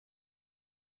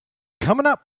Coming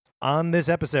up on this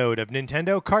episode of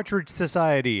Nintendo Cartridge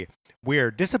Society,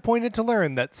 we're disappointed to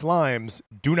learn that slimes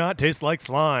do not taste like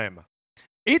slime.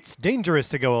 It's dangerous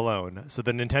to go alone, so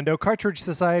the Nintendo Cartridge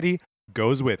Society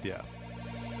goes with you.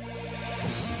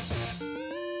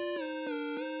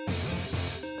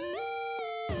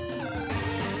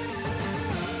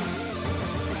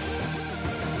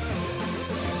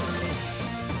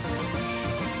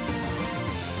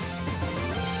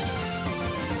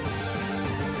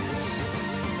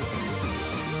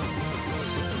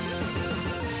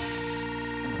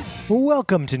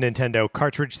 Welcome to Nintendo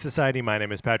Cartridge Society. My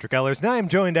name is Patrick Ellers, and I am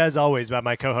joined, as always, by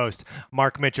my co-host,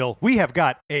 Mark Mitchell. We have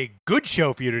got a good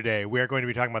show for you today. We are going to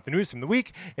be talking about the news from the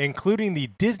week, including the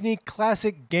Disney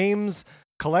Classic Games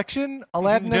Collection,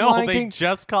 Aladdin and Lion King. No, they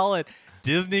just call it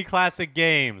Disney Classic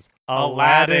Games,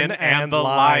 Aladdin and the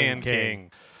Lion King.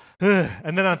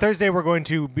 And then on Thursday, we're going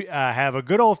to have a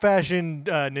good old-fashioned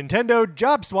Nintendo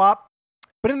job swap.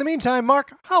 But in the meantime,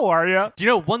 Mark, how are you? Do you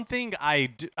know one thing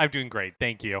I'm doing great,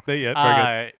 thank you. Yeah,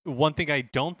 very good. One thing I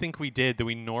don't think we did that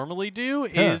we normally do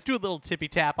is do a little tippy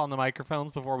tap on the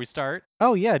microphones before we start.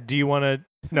 Oh yeah, do you want to?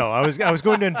 No, I was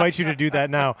going to invite you to do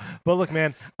that now. But look,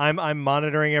 man, I'm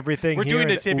monitoring everything. We're here doing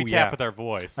a tippy tap with our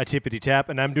voice. A tippity tap,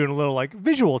 and I'm doing a little like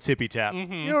visual tippy tap.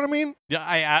 Mm-hmm. You know what I mean?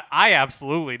 Yeah, I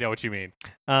absolutely know what you mean.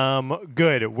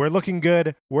 Good. We're looking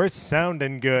good. We're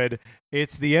sounding good.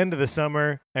 It's the end of the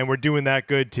summer, and we're doing that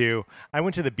good too. I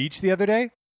went to the beach the other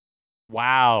day.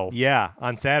 Wow. Yeah,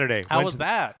 on Saturday. How was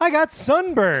that? I got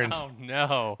sunburned. Oh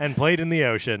no. And played in the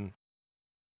ocean.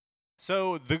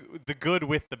 So the good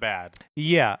with the bad.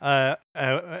 Yeah,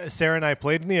 Sarah and I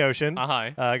played in the ocean.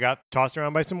 Got tossed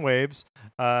around by some waves,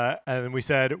 and we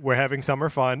said we're having summer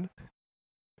fun.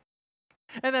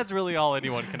 And that's really all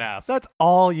anyone can ask. That's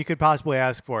all you could possibly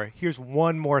ask for. Here's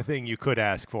one more thing you could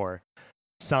ask for: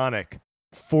 Sonic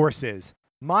Forces.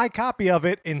 My copy of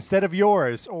it instead of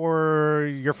yours or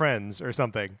your friends or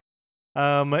something.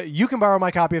 You can borrow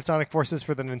my copy of Sonic Forces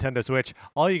for the Nintendo Switch.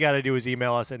 All you got to do is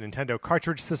email us at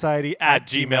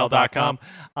nintendocartridgesociety@gmail.com.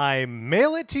 I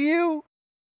mail it to you.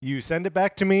 You send it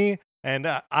back to me, and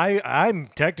I'm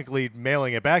technically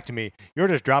mailing it back to me. You're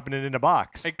just dropping it in a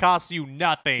box. It costs you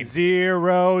nothing.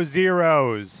 0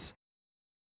 zeros.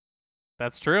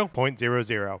 That's true.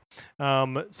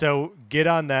 0.00. So get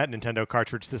on that, Nintendo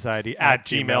Cartridge Society at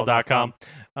gmail.com.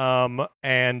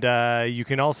 And you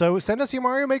can also send us your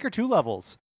Mario Maker 2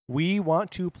 levels. We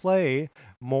want to play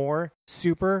more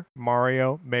Super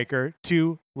Mario Maker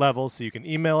 2 levels, so you can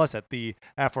email us at the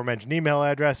aforementioned email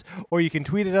address, or you can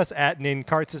tweet at us at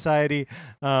NinCartSociety.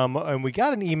 And we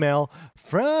got an email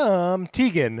from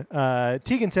Tegan.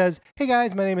 Tegan says, "Hey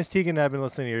guys, my name is Tegan, and I've been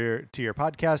listening to your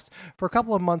podcast for a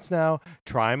couple of months now.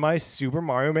 Try my Super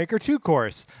Mario Maker 2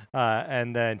 course."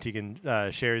 And then Tegan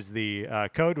shares the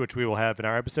code, which we will have in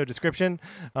our episode description.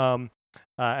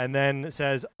 And then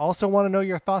says, "Also want to know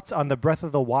your thoughts on the Breath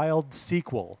of the Wild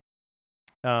sequel."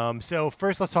 So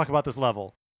first, let's talk about this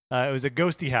level. It was a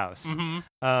ghosty house.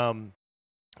 Mm-hmm.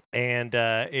 And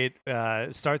it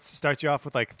starts you off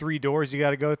with like 3 doors you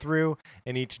got to go through,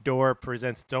 and each door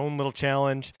presents its own little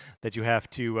challenge that you have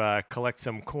to collect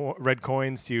some red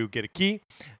coins to get a key.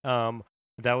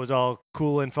 That was all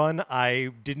cool and fun.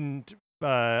 I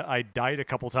died a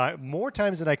couple times, more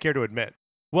times than I care to admit.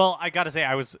 Well, I got to say,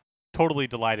 I was totally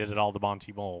delighted at all the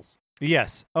Monty Moles.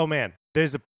 Yes. Oh man,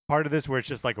 there's a part of this where it's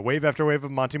just like a wave after wave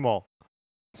of Monty Mole.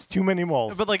 It's too many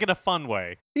moles, but like in a fun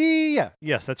way. Yeah.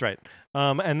 Yes, that's right.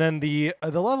 And then the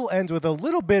level ends with a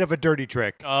little bit of a dirty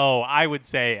trick. Oh, I would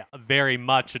say very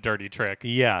much a dirty trick.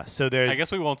 Yeah. So there's. I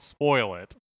guess we won't spoil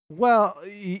it. Well,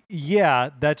 yeah,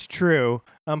 that's true.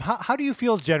 How do you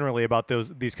feel generally about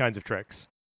these kinds of tricks?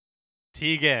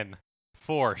 Tegan,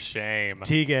 for shame.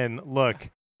 Tegan, look,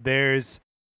 there's.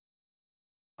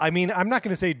 I mean, I'm not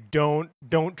going to say don't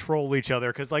troll each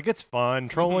other, because like it's fun.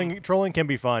 Trolling can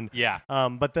be fun. Yeah.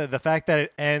 But the fact that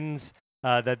it ends,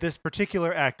 that this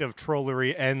particular act of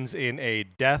trollery ends in a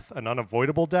death, an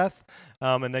unavoidable death,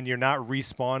 and then you're not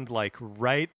respawned like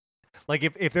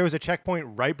if there was a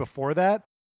checkpoint right before that,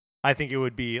 I think it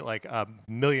would be like a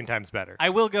million times better.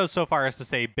 I will go so far as to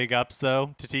say big ups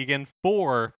though to Tegan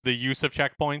for the use of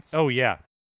checkpoints. Oh yeah,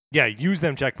 use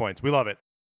them checkpoints. We love it.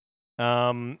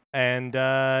 And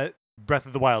Breath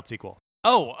of the Wild sequel.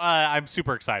 Oh, I'm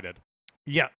super excited.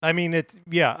 Yeah, I mean, it's,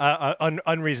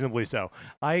 unreasonably so.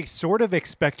 I sort of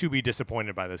expect to be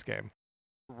disappointed by this game.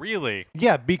 Really?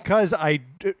 Yeah, because I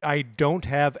don't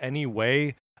have any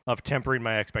way of tempering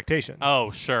my expectations. Oh,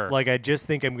 sure. Like, I just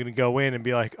think I'm going to go in and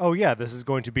be like, oh, yeah, this is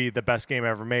going to be the best game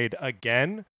ever made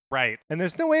again. Right. And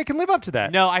there's no way it can live up to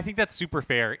that. No, I think that's super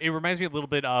fair. It reminds me a little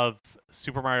bit of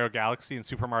Super Mario Galaxy and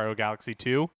Super Mario Galaxy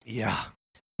 2. Yeah.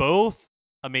 Both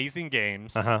amazing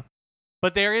games. Uh-huh.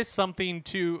 But there is something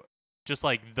to just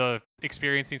like the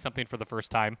experiencing something for the first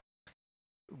time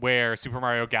where Super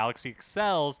Mario Galaxy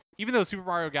excels, even though Super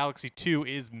Mario Galaxy 2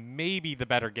 is maybe the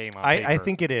better game on paper. I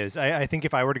think it is. I think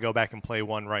if I were to go back and play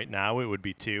one right now, it would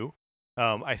be 2.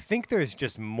 I think there's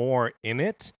just more in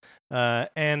it.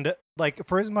 And like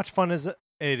for as much fun as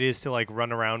it is to like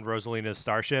run around Rosalina's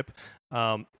starship,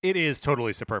 it is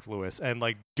totally superfluous. And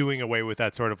like doing away with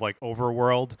that sort of like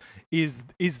overworld is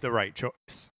the right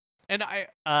choice. And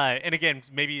and again,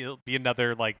 maybe it'll be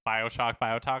another like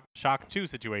Bioshock 2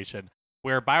 situation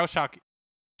where Bioshock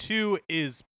 2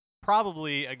 is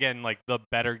probably again like the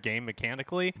better game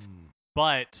mechanically,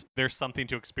 but there's something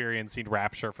to experiencing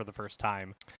Rapture for the first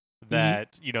time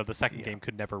that the second game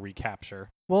could never recapture.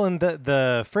 Well, and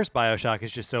the first Bioshock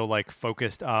is just so like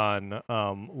focused on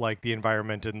like the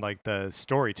environment and like the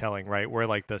storytelling, right? Where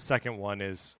like the second one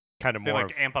is kind of They more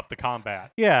like amp up the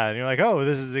combat. Yeah, and you're like, oh,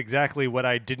 this is exactly what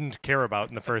I didn't care about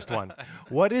in the first one.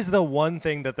 What is the one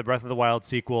thing that the Breath of the Wild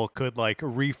sequel could like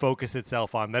refocus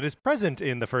itself on that is present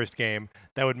in the first game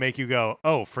that would make you go,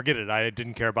 oh, forget it, I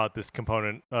didn't care about this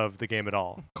component of the game at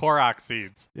all? Korok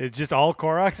seeds. It's just all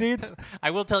Korok seeds? I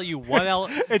will tell you what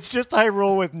else. It's just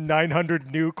Hyrule with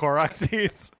 900 new Korok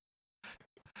seeds.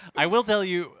 I will tell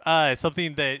you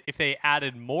something that if they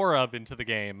added more of into the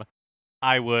game,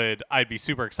 I'd be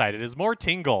super excited. Is more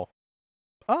Tingle.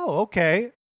 Oh,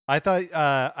 okay. I thought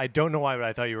I don't know why, but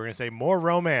I thought you were going to say more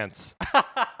romance.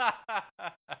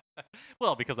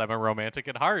 Well, because I'm a romantic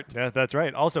at heart. Yeah, that's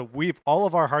right. Also, all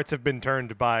of our hearts have been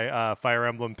turned by Fire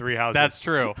Emblem Three Houses. That's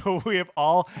true. We have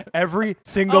every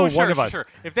single one of us. Sure.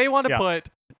 If they want to put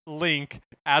Link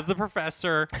as the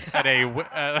professor at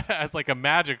as like a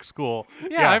magic school,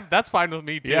 that's fine with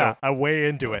me too. Yeah, I'm way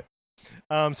into it.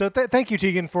 So thank you,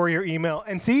 Tegan, for your email.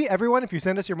 And see, everyone, if you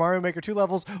send us your Mario Maker 2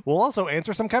 levels, we'll also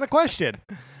answer some kind of question.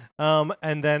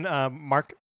 And then,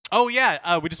 Mark. Oh,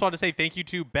 yeah. We just want to say thank you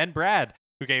to Ben Brad,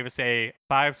 who gave us a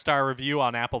 5-star review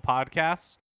on Apple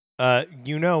Podcasts.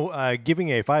 Giving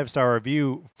a 5-star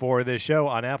review for this show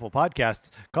on Apple Podcasts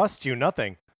costs you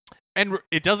nothing. And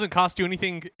it doesn't cost you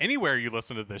anything anywhere you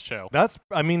listen to this show.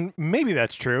 Maybe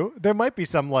that's true. There might be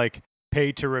some, like,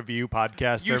 pay-to-review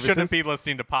podcast You services. shouldn't be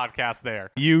listening to podcasts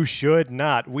there. You should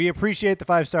not. We appreciate the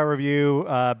 5-star review,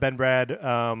 Ben Brad.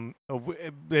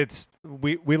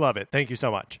 We love it. Thank you so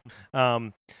much.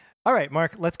 All right,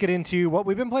 Mark, let's get into what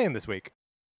we've been playing this week.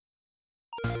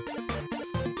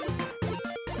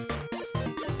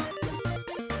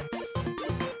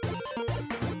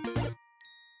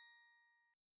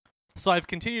 So I've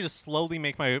continued to slowly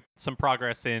make some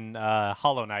progress in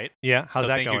Hollow Knight. Yeah, how's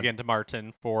that going? Thank you again to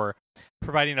Martin for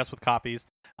providing us with copies.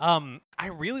 I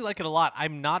really like it a lot.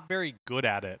 I'm not very good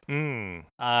at it.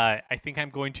 I think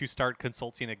I'm going to start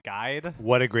consulting a guide.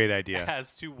 What a great idea.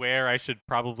 As to where I should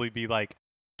probably be like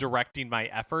directing my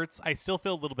efforts. I still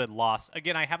feel a little bit lost.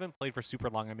 Again, I haven't played for super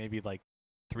long. I'm maybe like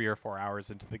 3 or 4 hours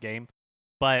into the game.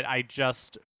 But I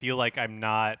just feel like I'm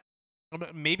not...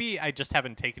 Maybe I just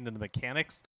haven't taken to the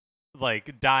mechanics.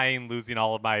 Like dying, losing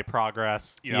all of my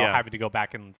progress, having to go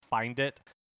back and find it.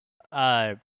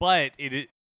 But I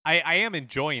am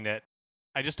enjoying it.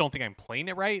 I just don't think I'm playing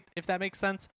it right, if that makes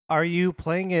sense. Are you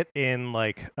playing it in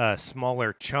like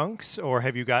smaller chunks, or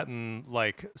have you gotten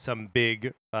like some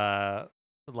big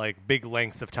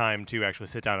lengths of time to actually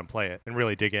sit down and play it and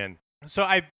really dig in? So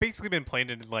I've basically been playing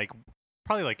it in like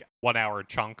probably like 1 hour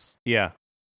chunks. Yeah.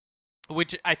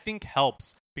 Which I think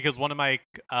helps. Because one of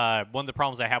the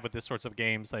problems I have with this sorts of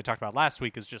games that I talked about last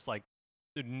week is just like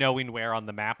knowing where on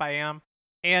the map I am,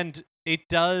 and it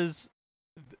does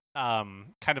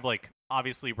kind of like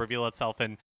obviously reveal itself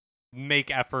and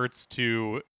make efforts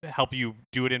to help you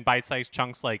do it in bite-sized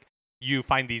chunks. Like you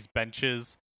find these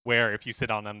benches where if you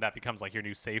sit on them, that becomes like your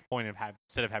new save point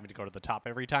instead of having to go to the top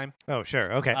every time. Oh,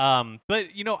 sure, okay. But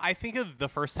I think of the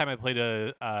first time I played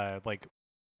the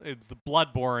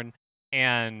Bloodborne.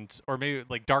 Or maybe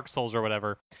like Dark Souls or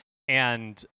whatever,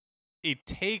 and it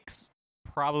takes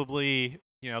probably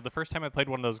the first time I played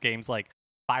one of those games like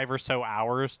 5 or so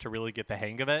hours to really get the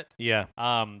hang of it. Yeah.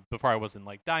 Before I wasn't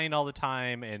like dying all the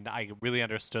time, and I really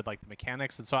understood like the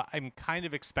mechanics, and so I'm kind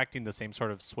of expecting the same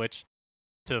sort of switch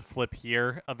to flip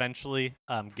here eventually,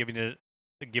 given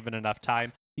enough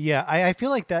time. Yeah, I feel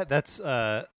like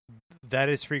that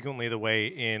is frequently the way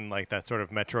in like that sort of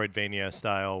Metroidvania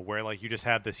style where like you just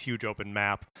have this huge open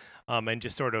map and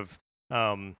just sort of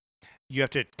you have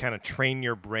to kind of train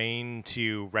your brain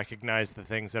to recognize the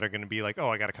things that are going to be like, oh,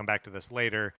 I got to come back to this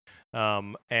later.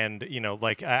 And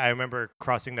like I remember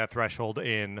crossing that threshold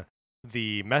in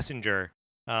the Messenger,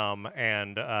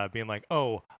 and being like,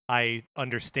 oh, I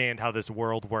understand how this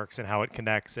world works and how it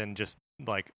connects, and just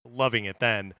like loving it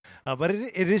then. But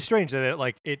it is strange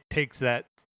that it takes that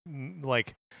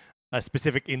like a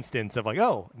specific instance of like,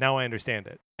 oh, now I understand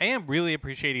it. I am really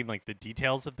appreciating like the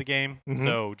details of the game. Mhm.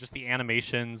 So just the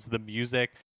animations, the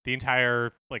music, the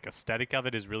entire like aesthetic of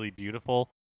it is really beautiful.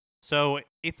 So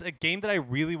it's a game that I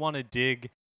really want to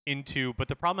dig into, but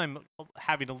the problem I'm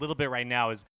having a little bit right now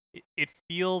is it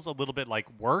feels a little bit like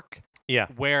work. Yeah.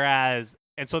 Whereas,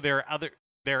 and so there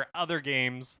are other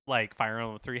games like Fire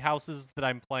Emblem Three Houses that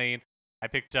I'm playing. I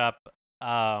picked up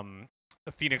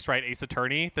Phoenix Wright Ace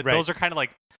Attorney. Right. Those are kind of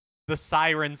like the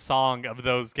siren song of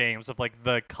those games, of like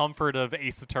the comfort of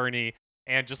Ace Attorney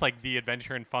and just like the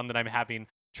adventure and fun that I'm having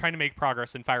trying to make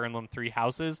progress in Fire Emblem Three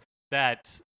Houses,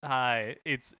 that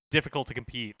it's difficult to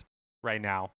compete right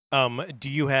now. Do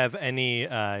you have any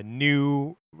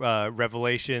new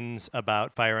revelations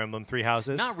about Fire Emblem Three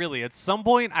Houses? Not really. At some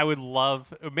point, I would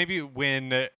love, maybe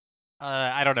when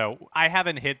I don't know. I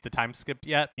haven't hit the time skip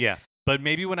yet. Yeah. But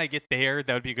maybe when I get there,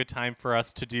 that would be a good time for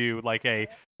us to do like a.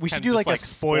 We should kind do of like just, a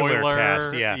spoiler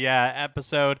cast, yeah.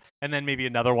 episode, and then maybe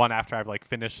another one after I've like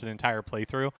finished an entire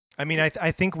playthrough. I mean,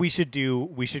 I think we should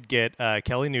get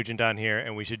Kelly Nugent on here,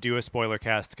 and we should do a spoiler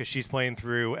cast because she's playing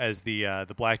through as the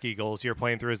Black Eagles. You're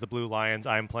playing through as the Blue Lions.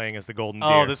 I'm playing as the Golden Deer.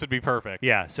 Oh, this would be perfect.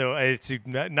 Yeah, so it's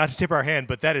not to tip our hand,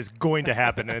 but that is going to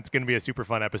happen, and it's going to be a super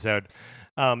fun episode.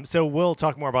 So we'll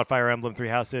talk more about Fire Emblem Three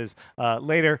Houses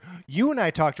later. You and I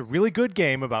talked a really good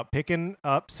game about picking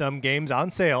up some games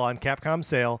on sale, on Capcom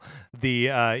sale.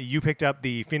 You picked up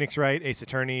the Phoenix Wright Ace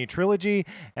Attorney trilogy,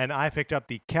 and I picked up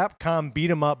the Capcom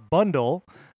Beat 'em Up bundle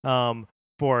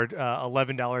for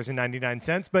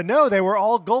 $11.99. But no, they were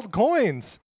all gold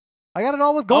coins. I got it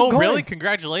all with gold coins. Oh, really?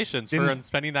 Congratulations for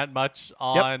spending that much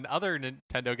on other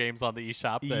Nintendo games on the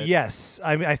eShop. Yes.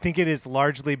 I think it is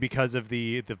largely because of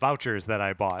the vouchers that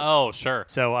I bought. Oh, sure.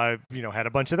 So I had a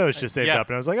bunch of those just saved up,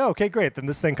 and I was like, oh, okay, great. Then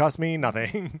this thing cost me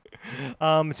nothing.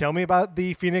 Tell me about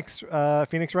the Phoenix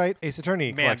Wright Ace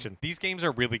Attorney collection. These games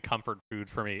are really comfort food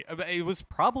for me. It was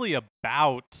probably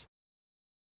about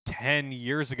 10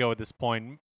 years ago at this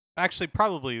point. Actually,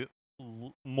 probably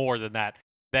more than that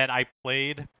I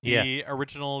played the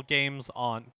original games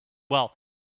on. Well,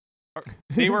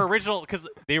 they were original because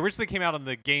they originally came out on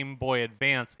the Game Boy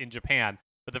Advance in Japan,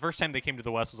 but the first time they came to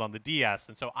the West was on the DS,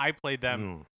 and so I played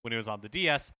them when it was on the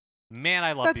DS. Man,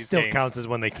 I love these games. That still counts as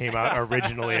when they came out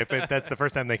originally. If that's the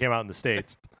first time they came out in the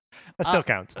States, that still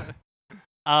counts.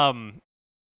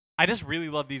 I just really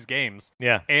love these games.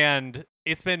 Yeah, and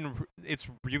it's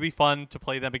really fun to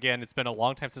play them again. It's been a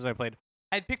long time since I played.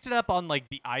 I'd picked it up on like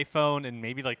the iPhone and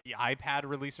maybe like the iPad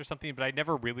release or something, but I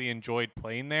never really enjoyed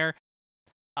playing there.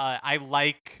 I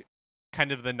like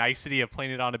kind of the nicety of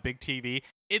playing it on a big TV.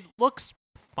 It looks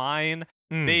fine.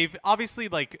 They've obviously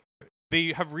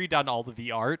they have redone all of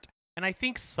the art, and I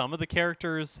think some of the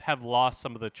characters have lost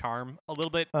some of the charm a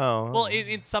little bit. Oh, well,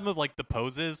 in some of like the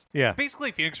poses. Yeah.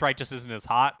 Basically, Phoenix Wright just isn't as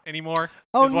hot anymore.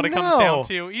 Oh, is what it comes down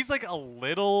to. He's like a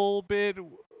little bit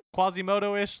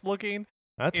Quasimodo-ish looking.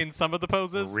 In some of the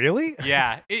poses. Really?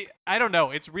 Yeah. I don't know.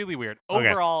 It's really weird. Okay.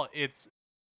 Overall, it's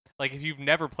like if you've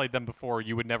never played them before,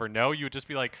 you would never know. You would just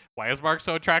be like, why is Mark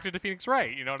so attracted to Phoenix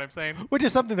Wright? You know what I'm saying? Which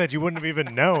is something that you wouldn't have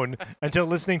even known until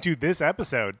listening to this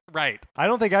episode. Right. I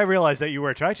don't think I realized that you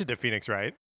were attracted to Phoenix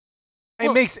Wright.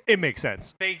 Well, it makes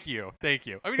sense. Thank you. I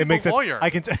mean, it makes a lawyer. I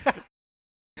can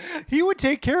he would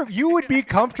take care of you. Would be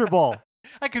comfortable.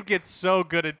 I could get so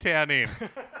good at tanning.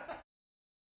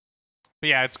 But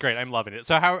yeah, it's great. I'm loving it.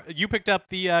 So how you picked up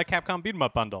the Capcom Beat 'em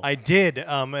Up bundle? I did,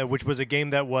 which was a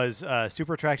game that was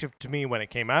super attractive to me when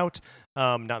it came out.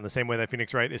 Not in the same way that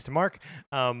Phoenix Wright is to Mark,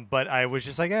 but I was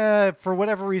just like, for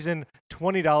whatever reason,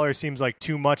 $20 seems like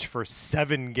too much for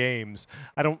 7 games.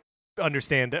 I don't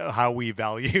understand how we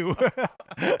value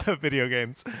video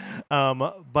games.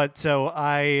 But so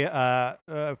I,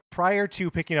 prior to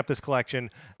picking up this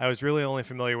collection, I was really only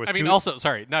familiar with. I mean, also,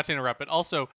 sorry, not to interrupt, but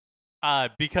also.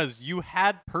 Because you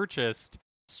had purchased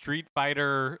Street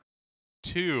Fighter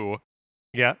 2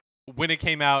 when it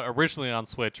came out originally on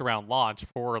Switch around launch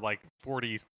for like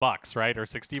 $40, right? Or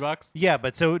 $60? Yeah,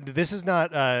 but so this is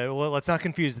not let's not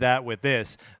confuse that with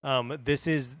this. This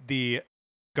is the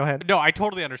Go ahead. No, I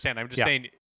totally understand. I'm just saying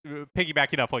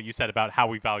piggybacking off what you said about how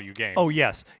we value games. Oh,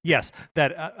 yes.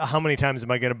 That how many times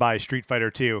am I going to buy Street Fighter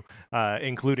 2,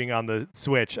 including on the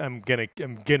Switch? I'm gonna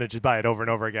just buy it over and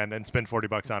over again and spend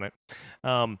 $40 on it.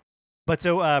 But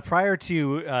so prior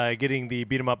to getting the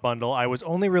beat 'em up bundle, I was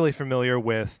only really familiar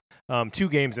with two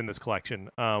games in this collection.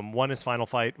 One is Final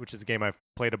Fight, which is a game I've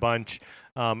played a bunch,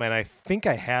 and I think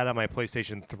I had on my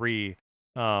PlayStation 3.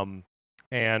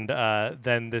 And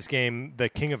then this game, The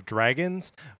King of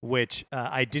Dragons, which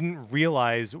I didn't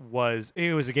realize was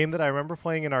a game that I remember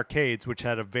playing in arcades, which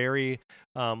had a very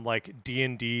like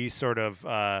D&D sort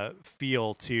of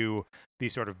feel to the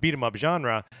sort of beat 'em up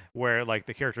genre, where like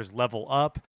the characters level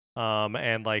up.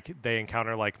 And like they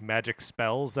encounter like magic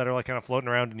spells that are like kind of floating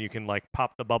around, and you can like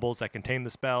pop the bubbles that contain the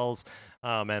spells.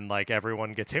 And like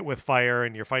everyone gets hit with fire,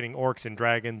 and you're fighting orcs and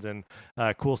dragons and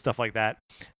cool stuff like that.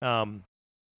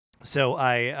 So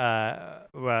I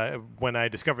when I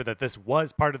discovered that this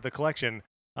was part of the collection,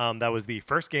 that was the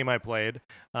first game I played.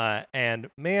 And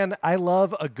man, I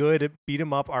love a good beat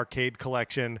 'em up arcade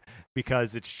collection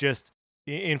because it's just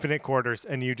infinite quarters,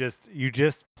 and you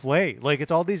just play. Like,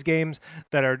 it's all these games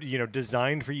that are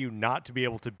designed for you not to be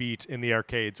able to beat in the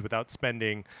arcades without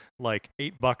spending like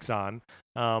 $8 on.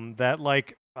 That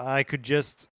like I could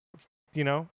just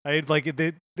I'd like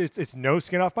it's no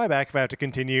skin off my back if I have to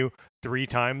continue 3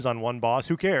 times on one boss.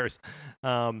 Who cares?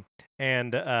 And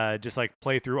just like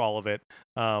play through all of it.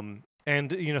 And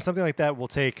something like that will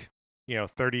take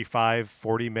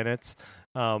 35-40 minutes.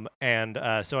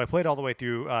 And so I played all the way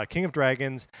through King of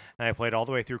Dragons, and I played all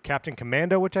the way through Captain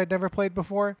Commando, which I'd never played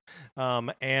before,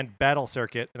 and Battle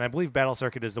Circuit. And I believe Battle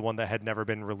Circuit is the one that had never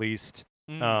been released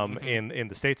in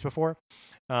the States before.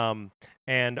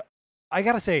 And I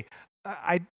gotta say,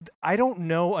 I don't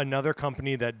know another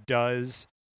company that does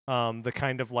the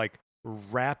kind of like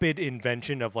rapid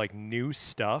invention of like new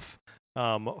stuff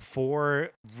for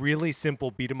really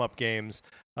simple beat 'em up games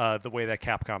the way that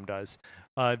Capcom does.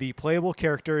 The playable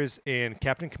characters in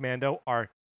Captain Commando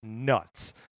are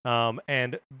nuts.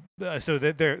 And so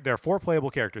there are 4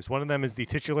 playable characters. One of them is the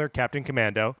titular Captain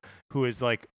Commando, who is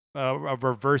like a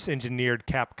reverse engineered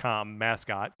Capcom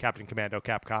mascot, Captain Commando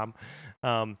Capcom.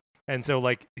 And so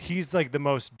like he's like the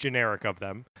most generic of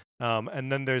them.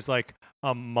 And then there's like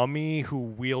a mummy who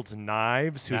wields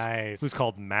knives, who's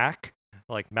called Mac,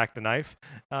 like Mac the Knife.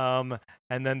 And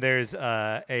then there's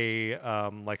a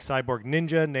like cyborg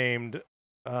ninja named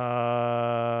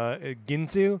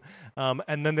Ginsu.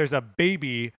 And then there's a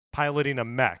baby piloting a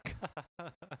mech,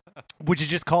 which is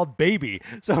just called Baby.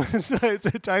 So it's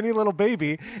a tiny little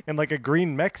baby in like a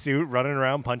green mech suit running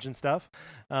around punching stuff.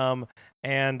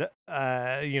 And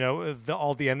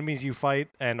all the enemies you fight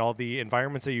and all the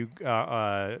environments that you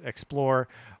explore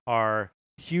are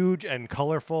huge and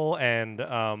colorful,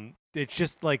 and it's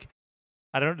just like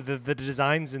the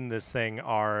designs in this thing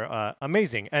are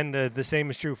amazing. And the same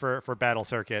is true for Battle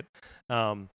Circuit,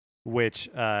 which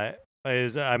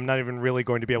is I'm not even really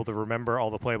going to be able to remember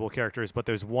all the playable characters, but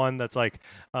there's one that's like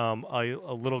a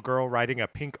little girl riding a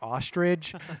pink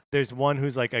ostrich. There's one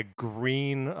who's like a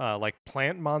green like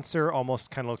plant monster, almost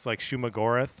kind of looks like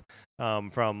Shumagorath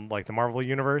from like the Marvel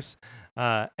universe.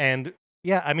 And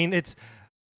yeah, I mean, it's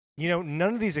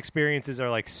none of these experiences are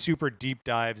like super deep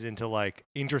dives into like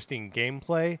interesting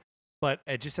gameplay, but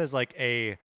it just has like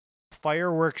a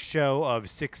fireworks show of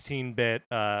 16-bit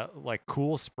like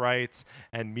cool sprites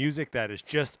and music that is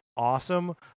just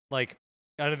awesome. Like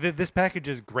this package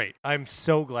is great. I'm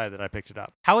so glad that I picked it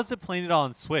up. How is it playing it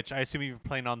on Switch? I assume you're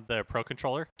playing on the Pro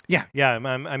Controller. Yeah,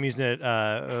 I'm using it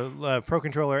Pro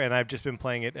Controller, and I've just been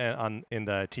playing it in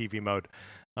the TV mode.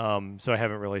 So I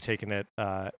haven't really taken it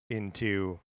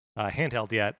into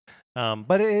handheld yet.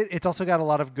 But it's also got a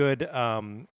lot of good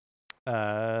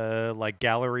like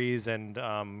galleries and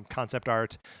concept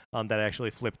art that I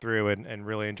actually flipped through and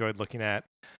really enjoyed looking at.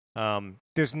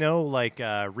 There's no like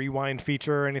rewind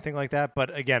feature or anything like that,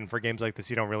 but again, for games like this,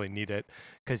 you don't really need it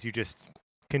because you just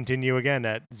continue again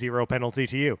at 0 penalty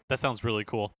to you. That sounds really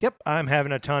cool. Yep, I'm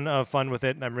having a ton of fun with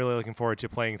it, and I'm really looking forward to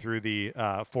playing through the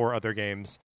 4 other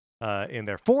games in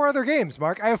there. 4 other games,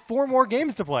 Mark. I have 4 more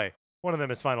games to play. One of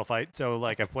them is Final Fight, so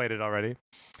like I've played it already.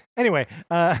 Anyway,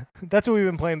 that's what we've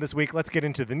been playing this week. Let's get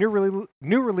into the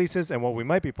new releases and what we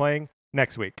might be playing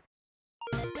next week.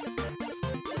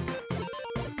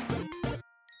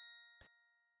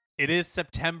 It is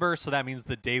September, so that means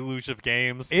the deluge of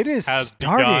games has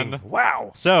starting. Begun. Wow.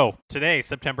 So, today,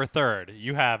 September 3rd,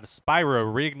 you have Spyro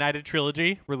Reignited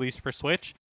Trilogy released for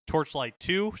Switch, Torchlight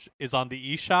 2 is on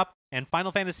the eShop, and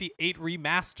Final Fantasy VIII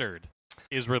Remastered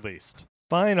is released.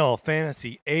 Final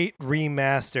Fantasy VIII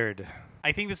Remastered.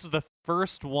 I think this is the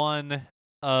first one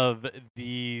of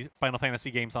the Final Fantasy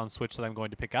games on Switch that I'm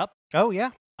going to pick up. Oh, yeah.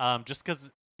 Just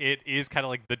because it is kind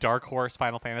of like the dark horse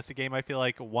Final Fantasy game. I feel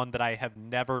like one that I have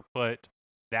never put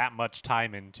that much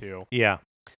time into. Yeah.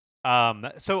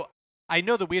 So I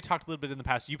know that we had talked a little bit in the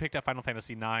past. You picked up Final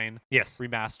Fantasy IX Yes.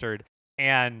 remastered,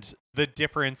 and the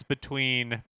difference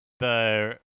between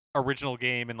the original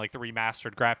game and like the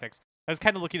remastered graphics. I was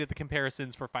kind of looking at the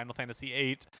comparisons for Final Fantasy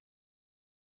VIII.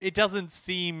 It doesn't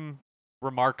seem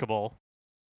remarkable.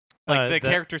 Like the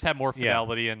characters have more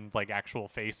fidelity and like actual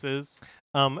faces,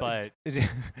 but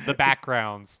the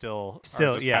backgrounds still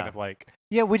are just kind of like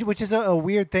which is a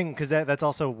weird thing because that's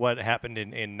also what happened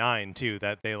in 9 too.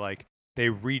 That they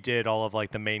redid all of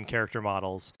like the main character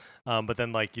models, but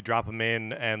then like you drop them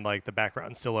in and like the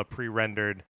background's still a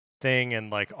pre-rendered thing, and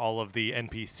like all of the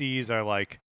NPCs are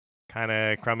like kind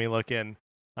of crummy looking.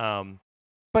 But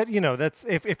that's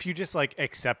if you just like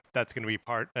accept that's going to be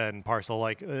part and parcel,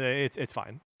 like it's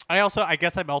fine. I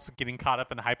guess I'm also getting caught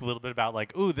up in the hype a little bit about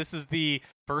like, ooh, this is the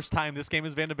first time this game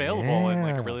has been available in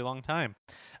like a really long time.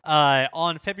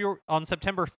 On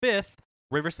September 5th,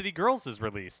 River City Girls is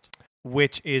released,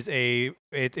 which is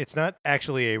it's not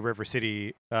actually a River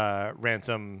City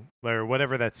Ransom or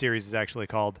whatever that series is actually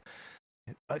called.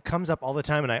 It comes up all the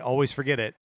time and I always forget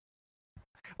it.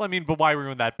 Well, I mean, but why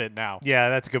ruin that bit now? Yeah,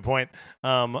 that's a good point.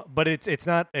 But it's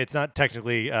not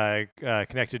technically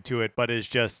connected to it, but it's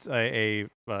just a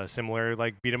similar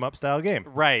like beat 'em up style game.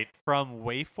 Right, from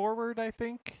Way Forward, I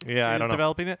think. Yeah, I don't know.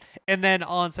 Developing it, and then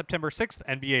on September 6th,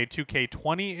 NBA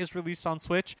 2K20 is released on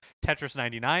Switch. Tetris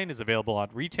 99 is available on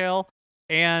retail,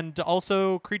 and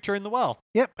also Creature in the Well.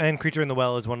 Yep, and Creature in the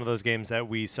Well is one of those games that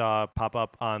we saw pop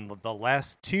up on the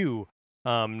last two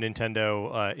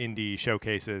Nintendo indie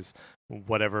showcases,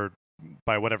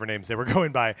 by whatever names they were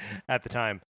going by at the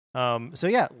time. So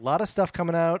yeah, a lot of stuff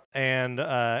coming out, and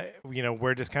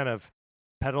we're just kind of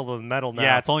pedal to the metal now.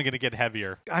 Yeah, it's only going to get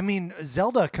heavier. I mean,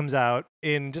 Zelda comes out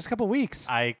in just a couple weeks.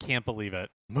 I can't believe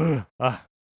it. All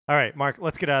right, Mark,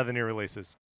 let's get out of the new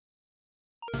releases.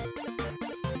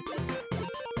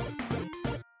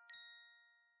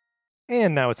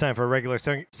 And now it's time for a regular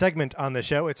segment on the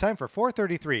show. It's time for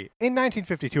 433. In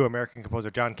 1952, American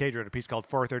composer John Cage wrote a piece called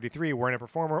 433, wherein a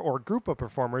performer or group of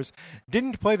performers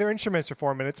didn't play their instruments for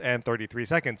 4 minutes and 33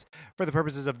 seconds. For the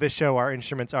purposes of this show, our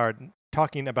instruments are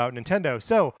talking about Nintendo.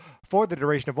 So, for the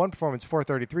duration of one performance,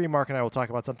 433, Mark and I will talk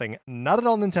about something not at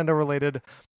all Nintendo related,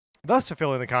 thus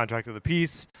fulfilling the contract of the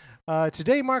piece.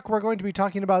 Today, Mark, we're going to be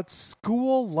talking about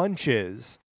school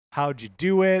lunches. How'd you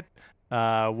do it?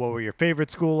 What were your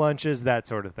favorite school lunches? That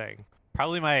sort of thing.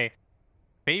 Probably my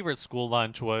favorite school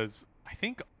lunch was, I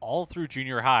think, all through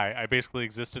junior high. I basically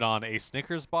existed on a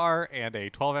Snickers bar and a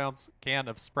 12-ounce can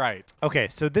of Sprite. Okay,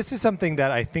 so this is something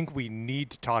that I think we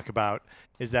need to talk about,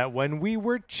 is that when we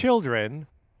were children,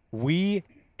 we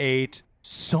ate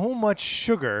so much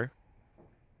sugar,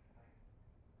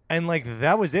 and, like,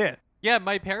 that was it. Yeah,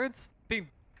 my parents,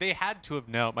 they had to have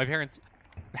known. My parents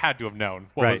had to have known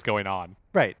what was going on.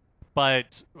 Right.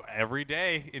 But every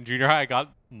day in junior high, I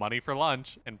got money for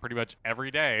lunch, and pretty much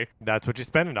every day. That's what you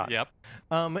spend it on. Yep.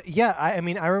 Yeah, I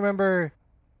mean, I remember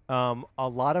a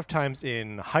lot of times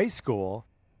in high school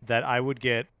that I would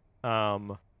get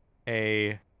either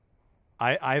a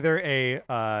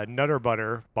Nutter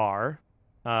Butter bar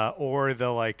or the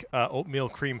like oatmeal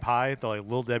cream pie, the like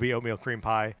Little Debbie oatmeal cream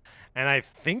pie, and I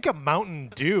think a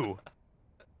Mountain Dew.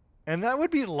 And that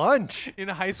would be lunch. In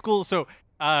high school, so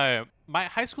my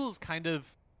high school is kind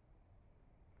of,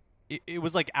 it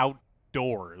was like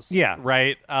outdoors. Yeah.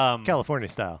 Right? California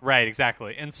style. Right,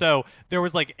 exactly. And so there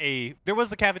was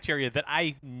the cafeteria that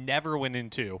I never went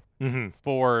into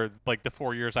for like the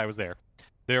 4 years I was there.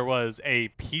 There was a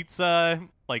pizza,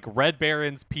 like Red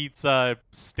Baron's pizza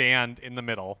stand in the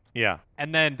middle. Yeah.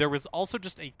 And then there was also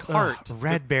just a cart.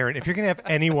 Red Baron. If you're going to have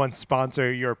anyone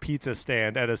sponsor your pizza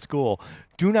stand at a school,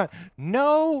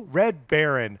 no Red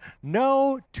Baron,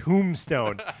 no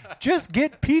Tombstone. Just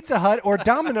get Pizza Hut or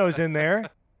Domino's in there.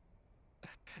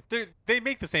 They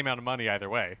make the same amount of money either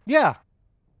way. Yeah.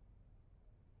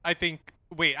 I think...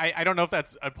 Wait, I don't know if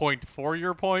that's a point for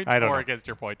your point or against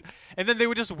your point. And then they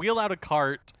would just wheel out a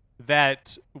cart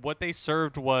that what they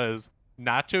served was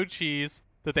nacho cheese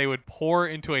that they would pour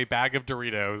into a bag of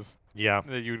Doritos. Yeah.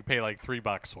 That you would pay like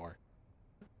 $3 for.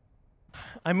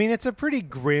 I mean, it's a pretty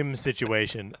grim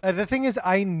situation. The thing is,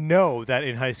 I know that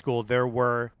in high school there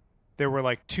were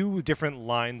like two different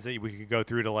lines that we could go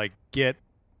through to like get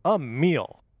a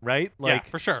meal, right? Like, yeah,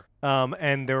 for sure.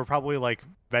 And there were probably like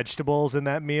vegetables in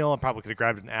that meal. I probably could have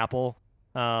grabbed an apple.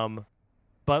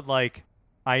 But like,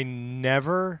 I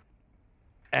never,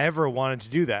 ever wanted to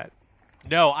do that.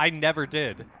 No, I never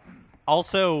did.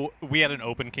 Also, we had an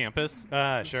open campus.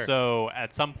 Sure. So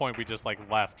at some point we just like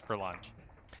left for lunch.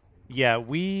 Yeah,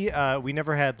 we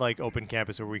never had like open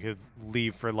campus where we could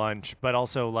leave for lunch, but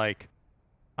also like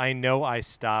I know I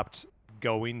stopped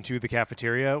going to the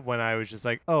cafeteria when I was just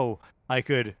like, oh, I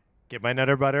could get my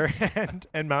Nutter Butter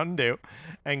and Mountain Dew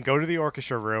and go to the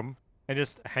orchestra room and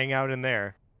just hang out in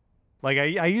there. Like,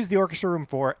 I use the orchestra room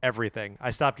for everything.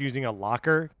 I stopped using a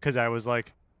locker because I was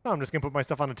like, oh, I'm just going to put my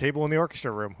stuff on a table in the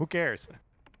orchestra room. Who cares?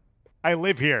 I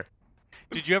live here.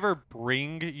 Did you ever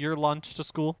bring your lunch to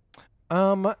school?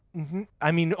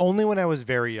 I mean, only when I was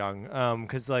very young.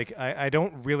 Because like I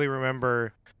don't really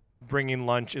remember bringing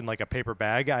lunch in like a paper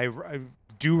bag. I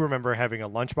do remember having a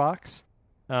lunchbox.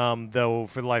 Though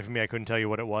for the life of me, I couldn't tell you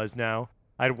what it was now.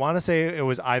 I'd want to say it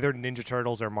was either Ninja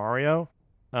Turtles or Mario.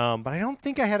 But I don't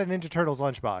think I had a Ninja Turtles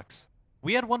lunchbox.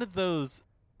 We had one of those.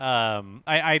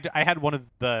 I had one of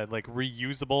the like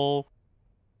reusable,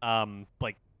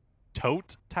 like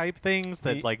tote type things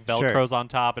that like Velcros Sure. on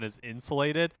top and is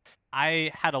insulated.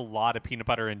 I had a lot of peanut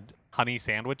butter and honey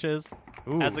sandwiches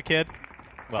Ooh. as a kid.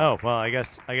 Oh, well, I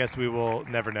guess we will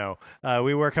never know.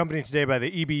 We were accompanied today by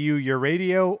the EBU Your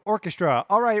Radio Orchestra.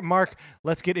 All right, Mark,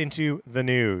 let's get into the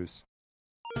news.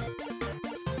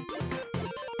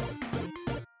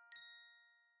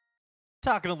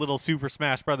 Talking a little Super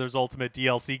Smash Bros. Ultimate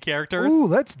DLC characters. Ooh,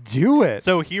 let's do it.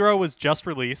 So Hero was just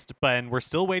released, but we're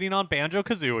still waiting on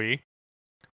Banjo-Kazooie.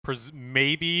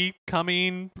 Maybe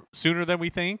coming sooner than we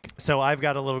think. So I've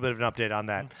got a little bit of an update on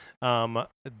that.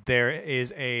 There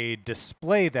is a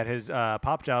display that has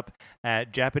popped up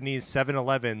at Japanese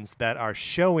 7-Elevens that are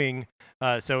showing.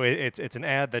 So it's an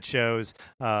ad that shows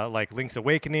like Link's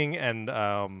Awakening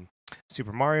and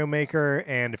Super Mario Maker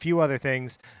and a few other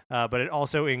things, but it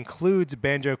also includes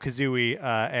Banjo-Kazooie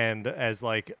and as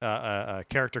like a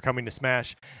character coming to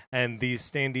Smash. And these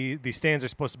stands are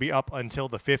supposed to be up until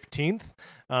the 15th.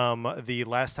 The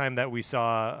last time that we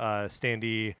saw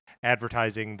Standy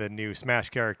advertising the new Smash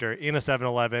character in a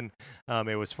 7-Eleven,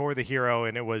 it was for the Hero,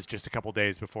 and it was just a couple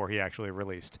days before he actually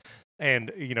released. And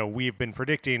we've been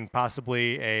predicting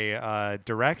possibly a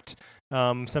direct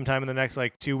sometime in the next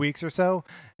like 2 weeks or so,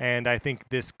 and I think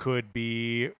this could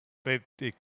be that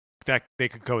they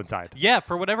could coincide. Yeah,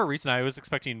 for whatever reason, I was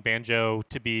expecting Banjo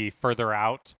to be further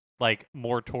out, like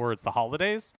more towards the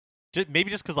holidays. Maybe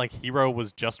just because like Hero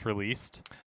was just released,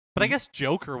 but I guess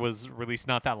Joker was released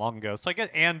not that long ago. So I guess,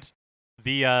 and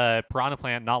the Piranha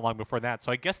Plant not long before that.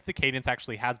 So I guess the cadence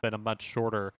actually has been a much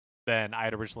shorter than I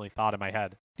had originally thought in my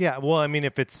head. Yeah, well, I mean,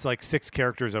 if it's like 6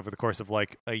 characters over the course of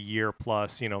like a year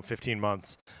plus, 15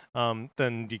 months,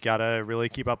 then you gotta really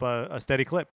keep up a steady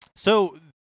clip. So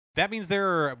that means there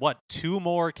are, 2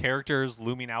 more characters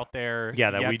looming out there? Yeah,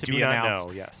 that yet we to do be not announced.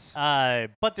 know, yes.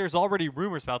 But there's already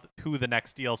rumors about who the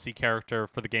next DLC character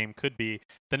for the game could be.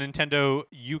 The Nintendo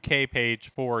UK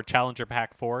page for Challenger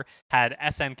Pack 4 had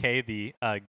SNK,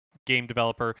 the game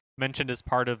developer, mentioned as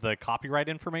part of the copyright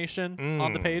information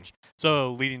on the page.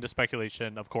 So leading to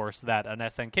speculation, of course, that an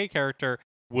SNK character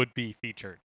would be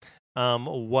featured.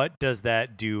 What does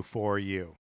that do for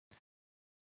you?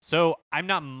 So I'm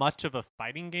not much of a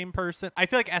fighting game person. I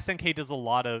feel like SNK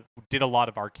did a lot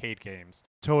of arcade games.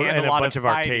 And a lot bunch of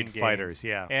arcade fighting fighters, games.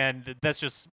 yeah. And that's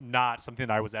just not something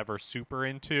that I was ever super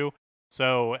into.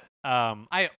 So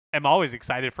I am always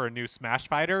excited for a new Smash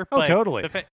fighter. Oh, but totally.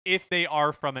 If they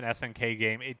are from an SNK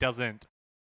game, it doesn't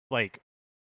like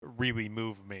really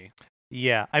move me.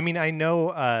 Yeah, I mean, I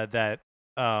know that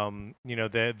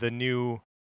the new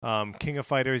King of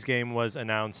Fighters game was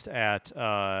announced at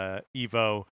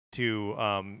Evo to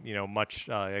much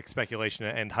speculation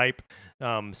and hype.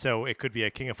 So it could be a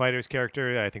King of Fighters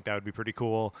character. I think that would be pretty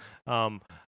cool.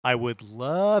 I would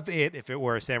love it if it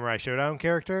were a Samurai Showdown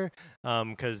character,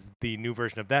 because the new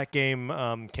version of that game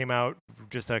came out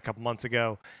just a couple months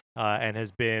ago and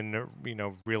has been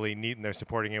really neat, and they're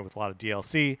supporting it with a lot of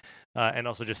DLC. And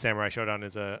also just Samurai Showdown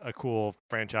is a cool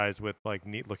franchise with like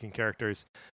neat looking characters.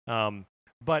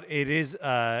 But it is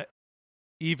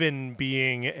even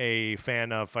being a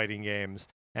fan of fighting games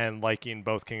and liking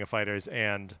both King of Fighters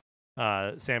and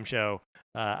Sam Show,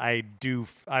 I'm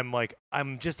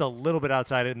just a little bit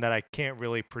outside it in that I can't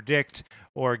really predict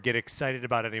or get excited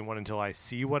about anyone until I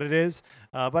see what it is.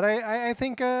 But I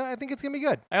think it's gonna be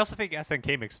good. I also think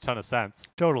SNK makes a ton of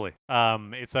sense. Totally.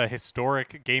 It's a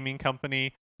historic gaming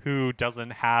company who doesn't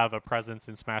have a presence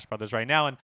in Smash Brothers right now,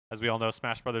 and as we all know,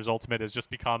 Smash Brothers Ultimate has just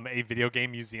become a video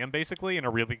game museum, basically, in a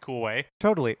really cool way.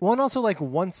 Totally. Well, and also like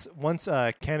once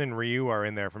Ken and Ryu are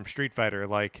in there from Street Fighter,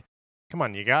 like, come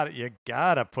on, you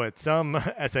gotta put some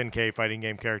SNK fighting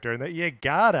game character in there. You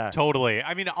gotta. Totally.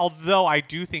 I mean, although I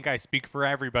do think I speak for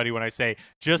everybody when I say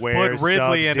just Where's put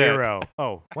Ridley in Sub-Zero? it.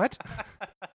 Oh, what?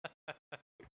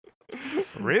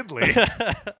 Ridley.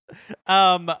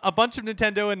 A bunch of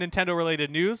Nintendo and Nintendo-related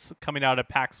news coming out of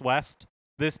PAX West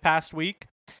this past week.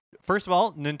 first of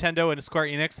all, Nintendo and Square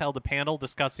Enix held a panel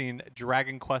discussing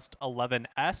Dragon Quest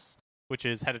XI-S, which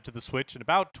is headed to the Switch in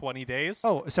about 20 days.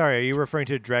 Oh, sorry. Are you referring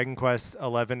to Dragon Quest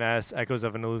XI-S Echoes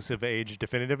of an Elusive Age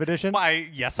Definitive Edition?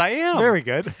 Yes, I am. Very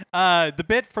good. The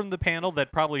bit from the panel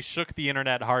that probably shook the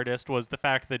internet hardest was the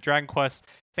fact that Dragon Quest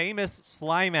famous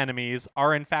slime enemies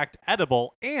are in fact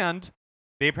edible, and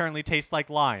they apparently taste like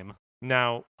lime.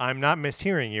 Now, I'm not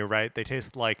mishearing you, right? They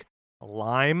taste like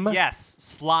lime? Yes,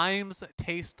 slimes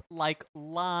taste like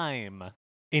lime.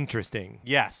 Interesting.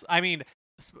 Yes, I mean,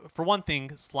 for one thing,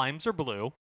 slimes are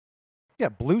blue. Yeah,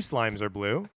 blue slimes are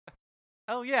blue.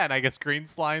 Oh, yeah, and I guess green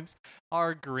slimes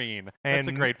are green. That's a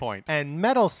And- great point. And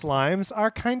metal slimes are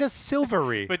kind of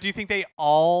silvery. But do you think they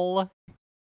all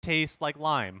taste like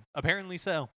lime? Apparently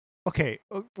so. Okay,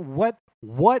 what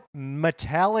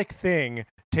metallic thing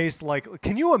tastes like?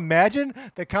 Can you imagine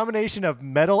the combination of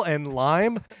metal and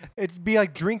lime? It'd be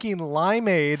like drinking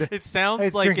limeade. It sounds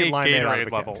It's like a drinking limeade out of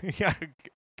Gatorade a level. can. Yeah,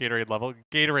 Gatorade level.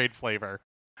 Gatorade flavor.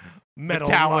 metal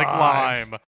Metallic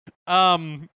lime.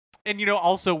 lime. And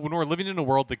also when we're living in a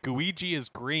world that Guiji is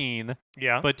green,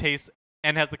 Yeah, but tastes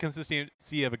and has the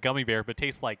consistency of a gummy bear, but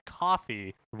tastes like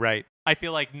coffee, right. I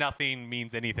feel like nothing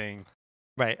means anything.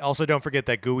 Right. Also, don't forget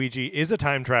that Guiji is a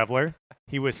time traveler.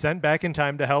 He was sent back in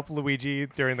time to help Luigi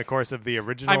during the course of the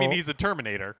original. I mean, he's a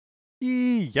Terminator.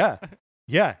 Yeah.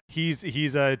 Yeah, he's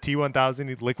a T-1000.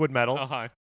 He's liquid metal,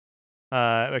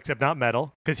 except not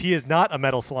metal, because he is not a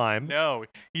metal slime. No,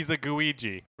 he's a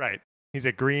Guiji. Right. He's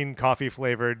a green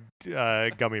coffee-flavored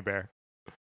gummy bear.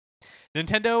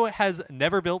 Nintendo has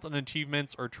never built an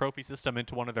achievements or trophy system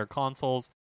into one of their consoles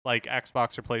like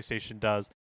Xbox or PlayStation does.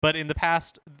 But in the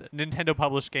past, Nintendo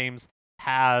published games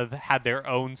have had their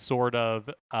own sort of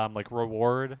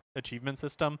reward achievement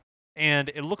system. And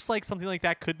it looks like something like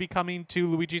that could be coming to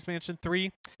Luigi's Mansion 3.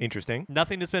 Interesting.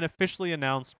 Nothing has been officially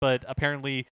announced, but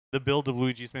apparently the build of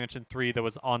Luigi's Mansion 3 that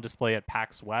was on display at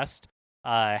PAX West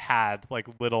had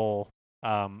little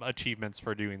achievements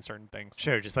for doing certain things.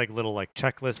 Sure, just like little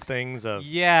checklist things of.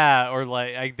 Yeah, or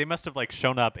they must have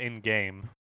shown up in game.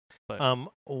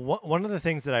 One of the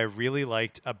things that I really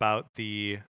liked about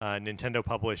the Nintendo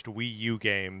published Wii U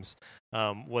games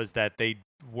was that they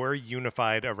were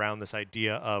unified around this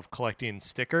idea of collecting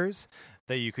stickers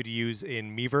that you could use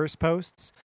in Miiverse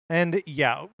posts. And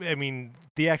yeah, I mean,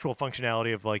 the actual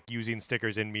functionality of using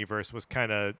stickers in Miiverse was kind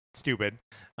of stupid.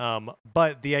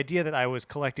 But the idea that I was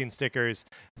collecting stickers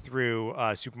through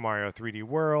Super Mario 3D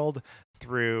World,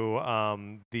 through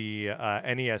the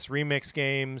NES Remix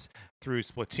games, through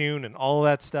Splatoon and all of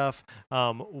that stuff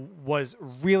was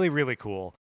really, really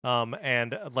cool.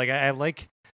 And I like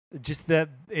just that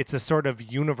it's a sort of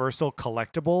universal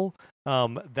collectible.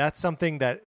 That's something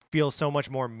that feels so much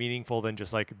more meaningful than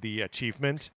just the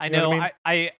achievement. I You know know. what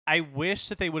I mean? I wish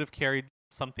that they would have carried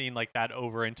something like that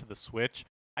over into the Switch.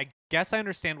 I guess I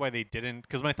understand why they didn't,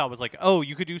 because my thought was oh,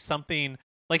 you could do something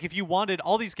if you wanted.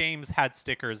 All these games had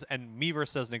stickers, and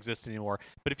Miiverse doesn't exist anymore.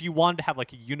 But if you wanted to have a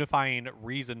unifying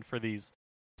reason for these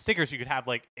stickers, you could have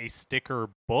a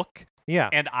sticker book. Yeah.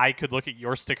 And I could look at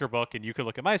your sticker book, and you could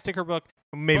look at my sticker book.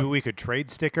 Maybe but- we could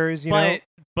trade stickers, you know?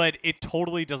 But it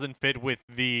totally doesn't fit with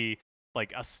the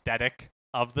aesthetic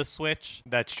of the Switch,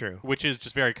 That's true. which is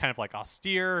just very kind of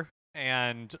austere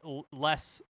and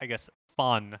less, I guess,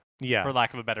 fun, Yeah. for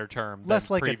lack of a better term. Less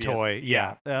than like a previous, toy.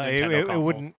 Yeah. Nintendo It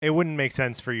consoles. wouldn't make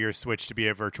sense for your Switch to be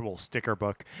a virtual sticker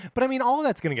book. But I mean, all of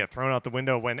that's going to get thrown out the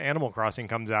window when Animal Crossing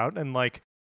comes out, and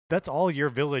that's all your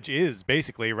village is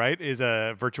basically, right? Is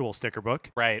a virtual sticker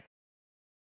book. Right.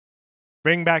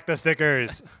 Bring back the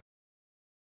stickers.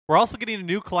 We're also getting a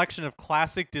new collection of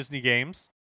classic Disney games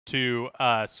to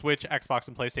Switch, Xbox,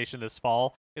 and PlayStation this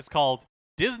fall. It's called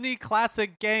Disney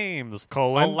Classic Games: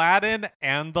 Aladdin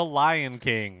and the Lion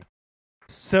King.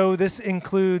 So this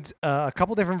includes a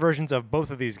couple different versions of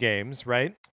both of these games,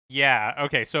 right? Yeah.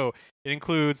 Okay. So it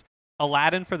includes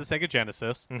Aladdin for the Sega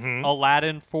Genesis, Mm-hmm.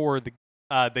 Aladdin for the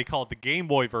they call it the Game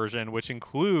Boy version, which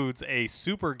includes a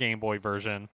Super Game Boy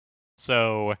version.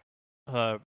 So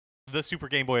the Super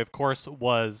Game Boy, of course,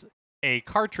 was a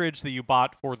cartridge that you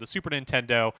bought for the Super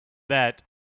Nintendo that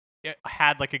it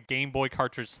had a Game Boy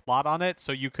cartridge slot on it,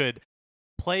 so you could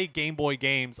play Game Boy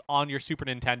games on your Super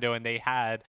Nintendo, and they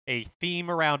had a theme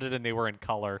around it, and they were in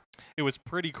color. It was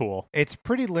pretty cool. It's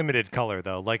pretty limited color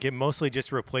though. It mostly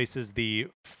just replaces the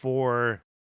 4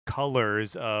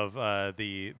 colors of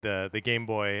the Game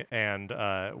Boy, and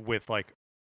with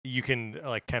you can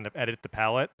kind of edit the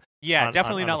palette. Yeah,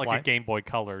 definitely on not the like fly. a Game Boy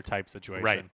Color type situation.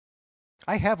 Right.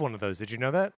 I have one of those. Did you know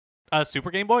that?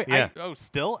 Super Game Boy? Yeah.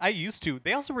 I used to.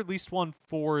 They also released one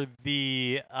for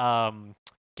the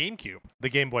GameCube. The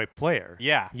Game Boy Player.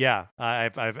 Yeah. Yeah,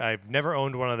 I've never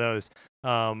owned one of those,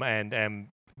 and am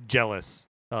jealous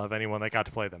of anyone that got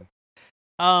to play them.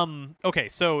 Okay,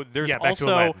 so Back to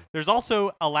Aladdin. there's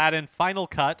also Aladdin Final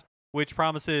Cut, which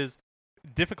promises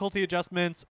difficulty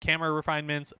adjustments, camera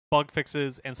refinements, bug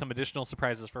fixes, and some additional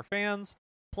surprises for fans,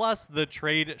 plus the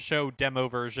trade show demo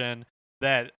version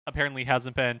that apparently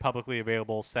hasn't been publicly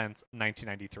available since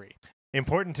 1993.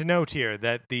 Important to note here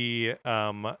that the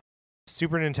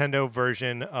Super Nintendo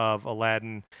version of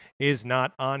Aladdin is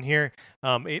not on here.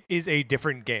 It is a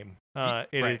different game.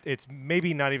 It's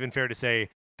maybe not even fair to say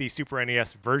the Super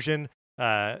NES version.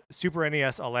 Super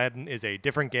NES Aladdin is a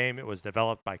different game. It was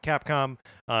developed by Capcom,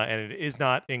 and it is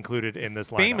not included in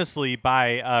this lineup. Famously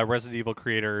by Resident Evil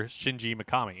creator Shinji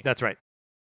Mikami. That's right.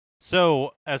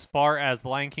 So, as far as The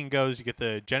Lion King goes, you get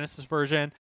the Genesis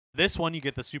version. This one, you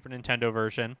get the Super Nintendo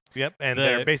version. Yep, and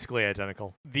they're basically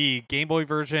identical. The Game Boy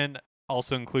version,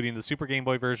 also including the Super Game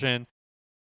Boy version.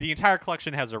 The entire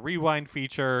collection has a rewind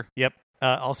feature. Yep.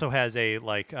 Also has a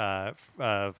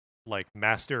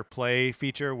master play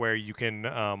feature where you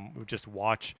can just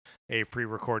watch a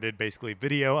pre-recorded basically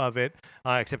video of it,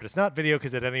 except it's not video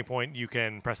because at any point you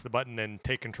can press the button and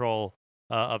take control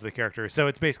of the character. So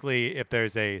it's basically if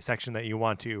there's a section that you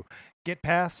want to get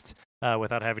past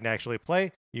without having to actually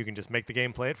play, you can just make the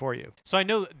game play it for you. So I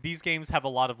know these games have a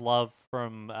lot of love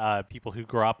from people who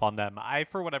grew up on them. I,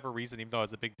 for whatever reason, even though I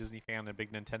was a big Disney fan and a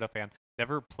big Nintendo fan,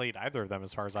 never played either of them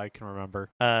as far as I can remember.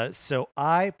 So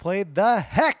I played the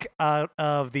heck out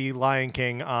of the Lion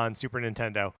King on Super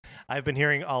Nintendo. I've been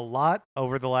hearing a lot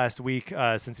over the last week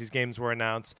since these games were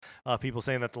announced, people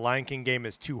saying that the Lion King game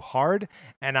is too hard,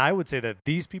 and I would say that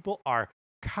these people are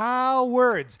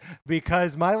cowards,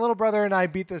 because my little brother and I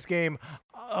beat this game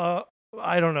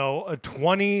I don't know,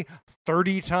 20,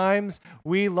 30 times.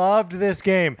 We loved this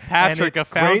game. Patrick,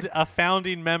 a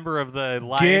founding member of the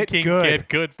Lion King Get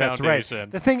Good Foundation. That's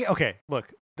right. The thing, okay,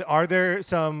 look, are there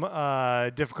some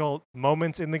difficult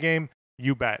moments in the game?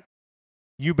 You bet.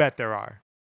 You bet there are.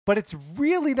 But it's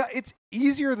really not, it's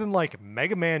easier than like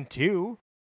Mega Man 2.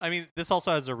 I mean, this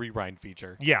also has a rewind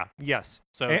feature. Yeah, yes.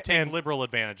 So take liberal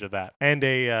advantage of that. And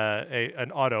an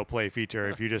autoplay feature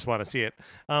if you just want to see it.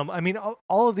 I mean,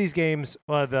 all of these games,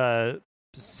 the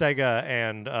Sega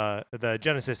and the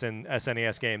Genesis and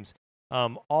SNES games,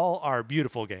 all are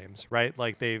beautiful games, right?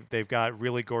 Like they've got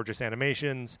really gorgeous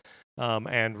animations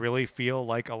and really feel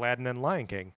like Aladdin and Lion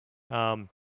King.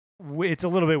 It's a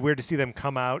little bit weird to see them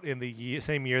come out in the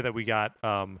same year that we got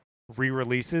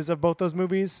re-releases of both those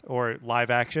movies or live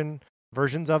action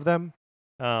versions of them,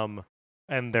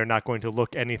 and they're not going to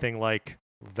look anything like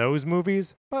those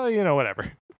movies, but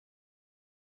whatever.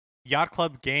 Yacht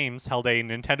Club Games held a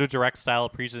Nintendo Direct style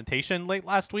presentation late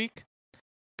last week.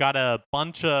 Got a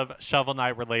bunch of Shovel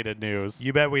Knight related news.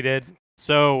 You bet we did.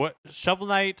 So Shovel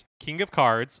Knight King of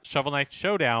Cards, Shovel Knight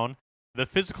Showdown, the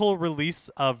physical release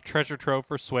of Treasure Trove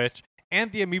for Switch,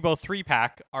 and the Amiibo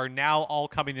 3-pack are now all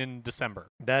coming in December.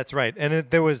 That's right. And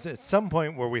there was at some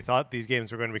point where we thought these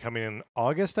games were going to be coming in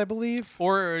August, I believe.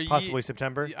 Or possibly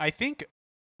September. I think,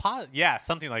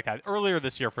 something like that. Earlier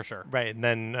this year for sure. Right. And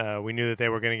then we knew that they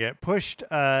were going to get pushed.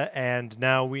 And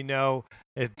now we know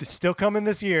it's still coming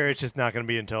this year. It's just not going to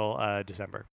be until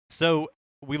December. So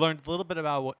we learned a little bit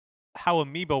about how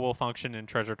Amiibo will function in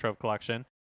Treasure Trove Collection.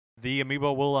 The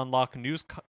Amiibo will unlock new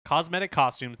cosmetic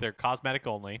costumes. They're cosmetic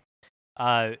only.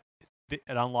 It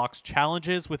unlocks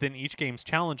challenges within each game's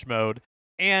challenge mode,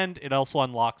 and it also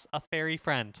unlocks a fairy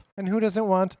friend. And who doesn't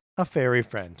want a fairy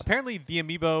friend? Apparently, the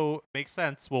Amiibo, makes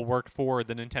sense, will work for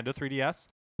the Nintendo 3DS,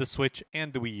 the Switch,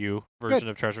 and the Wii U version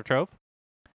of Treasure Trove.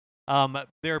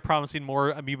 They're promising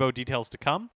more Amiibo details to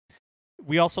come.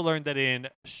 We also learned that in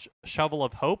Shovel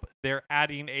of Hope, they're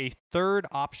adding a third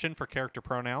option for character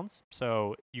pronouns,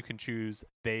 so you can choose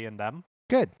they and them.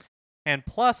 Good. And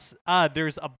plus,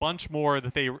 there's a bunch more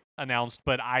that they announced,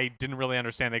 but I didn't really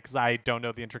understand it because I don't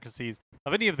know the intricacies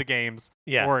of any of the games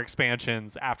or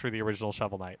expansions after the original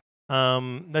Shovel Knight.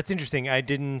 That's interesting. I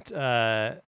didn't.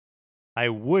 I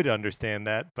would understand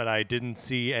that, but I didn't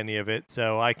see any of it,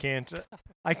 so I can't.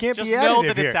 Just be know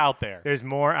that here. it's out there. There's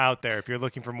more out there. If you're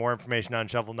looking for more information on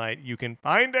Shovel Knight, you can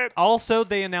find it. Also,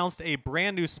 they announced a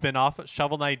brand new spin-off,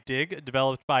 Shovel Knight Dig,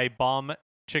 developed by Bomb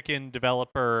Chicken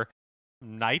developer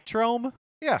Nitrome?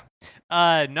 Yeah.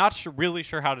 Not really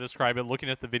sure how to describe it. Looking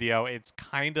at the video, it's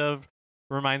kind of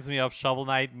reminds me of Shovel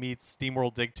Knight meets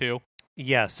SteamWorld Dig 2.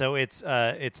 Yeah, so it's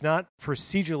not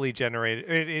procedurally generated.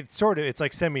 It's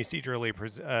like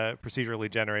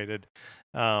procedurally generated.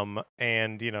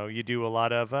 And you do a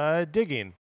lot of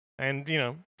digging, and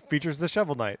features the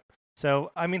Shovel Knight.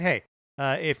 So I mean, hey,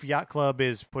 if Yacht Club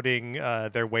is putting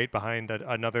their weight behind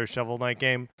another Shovel Knight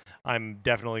game, I'm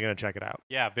definitely going to check it out.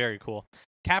 Yeah, very cool.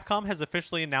 Capcom has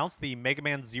officially announced the Mega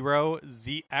Man Zero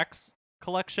ZX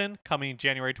collection coming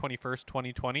January 21st,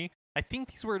 2020. I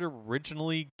think these were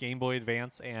originally Game Boy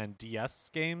Advance and DS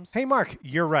games. Hey, Mark,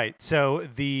 you're right. So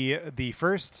the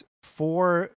first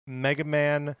 4 Mega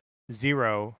Man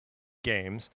Zero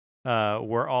games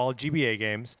were all GBA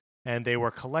games, and they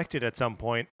were collected at some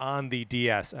point on the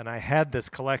DS. And I had this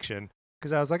collection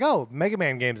because I was like, oh, Mega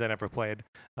Man games I never played.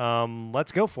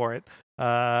 Let's go for it.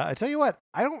 I tell you what,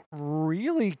 I don't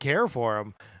really care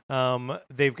for them.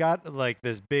 They've got like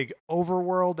this big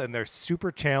overworld, and they're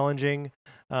super challenging.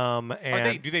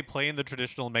 And Do they play in the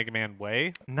traditional Mega Man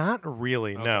way? not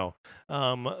really, Okay. no.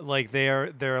 Like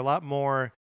they're a lot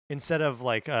more, instead of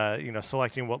like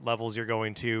selecting what levels you're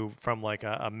going to from like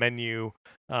a menu.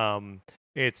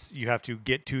 It's you have to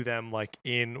get to them like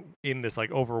in this like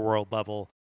overworld level,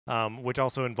 which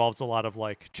also involves a lot of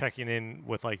like checking in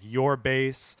with like your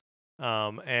base,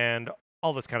 and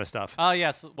all this kind of stuff.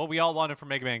 Yes, what we all wanted from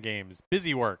Mega Man games.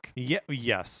 Busy work. Yeah,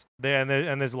 yes. And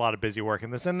there's a lot of busy work in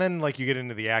this, and then like you get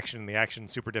into the action, and the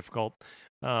action's super difficult,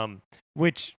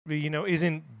 which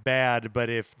isn't bad, but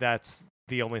if that's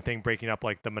the only thing breaking up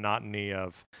like the monotony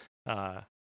of,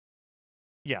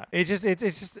 it's just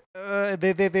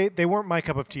they weren't my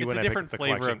cup of tea It's when a I picked different up the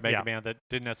flavor collection. of Mega Man that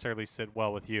didn't necessarily sit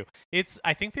well with you.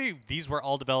 I think these were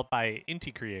all developed by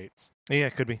Inti Creates. Yeah,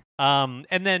 it could be. And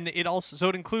then it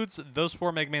includes those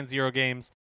 4 Mega Man Zero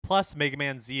games plus Mega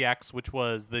Man ZX, which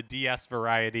was the DS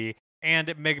variety,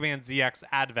 and Mega Man ZX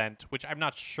Advent, which I'm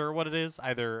not sure what it is,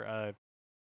 either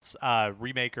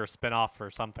remake or spin-off or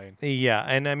something. Yeah,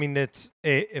 and I mean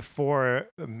for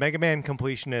Mega Man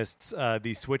completionists,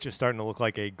 the Switch is starting to look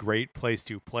like a great place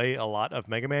to play a lot of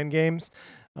Mega Man games.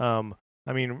 I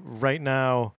mean, right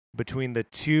now between the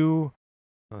two,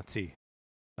 let's see,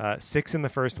 6 in the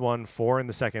first one, 4 in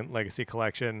the second Legacy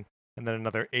Collection, and then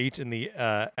another 8 in the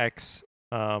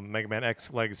Mega Man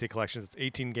X Legacy Collections. It's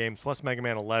 18 games plus Mega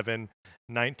Man 11,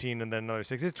 19, and then another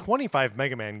 6. It's 25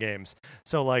 Mega Man games.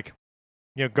 So like,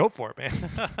 go for it, man.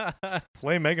 Just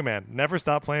play Mega Man. Never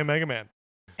stop playing Mega Man.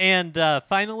 And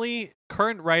finally,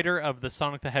 current writer of the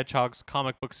Sonic the Hedgehog's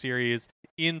comic book series,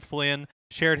 Ian Flynn,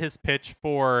 shared his pitch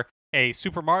for a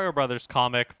Super Mario Brothers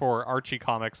comic for Archie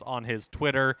Comics on his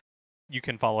Twitter. You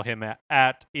can follow him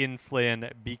at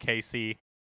InFlynnBKC.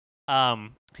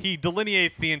 He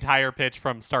delineates the entire pitch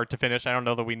from start to finish. I don't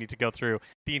know that we need to go through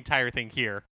the entire thing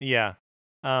here. Yeah.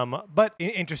 But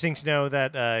interesting to know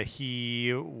that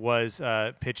he was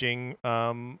pitching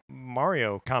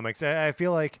Mario comics. I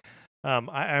feel like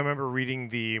I remember reading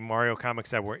the Mario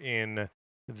comics that were in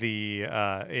the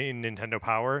in Nintendo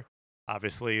Power,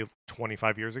 obviously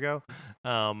 25 years ago,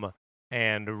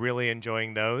 and really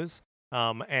enjoying those.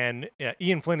 And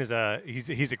Ian Flynn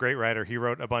he's a great writer. He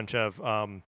wrote a bunch of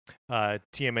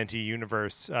TMNT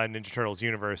Universe, Ninja Turtles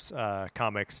Universe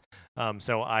comics.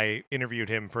 So I interviewed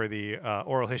him for the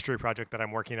oral history project that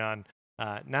I'm working on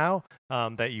now,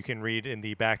 that you can read in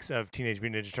the backs of Teenage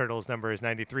Mutant Ninja Turtles numbers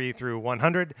 93 through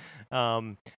 100.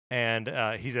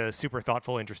 And he's a super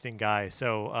thoughtful, interesting guy.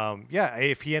 So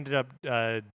if he ended up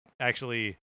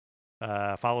actually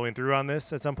following through on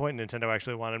this at some point, Nintendo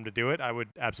actually wanted him to do it, I would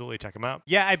absolutely check him out.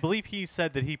 Yeah, I believe he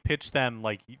said that he pitched them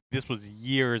like this was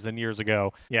years and years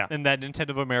ago. Yeah. And that Nintendo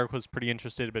of America was pretty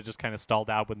interested, but just kind of stalled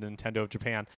out with Nintendo of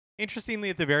Japan. Interestingly,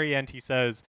 at the very end, he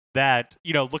says that,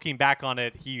 looking back on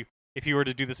it, if he were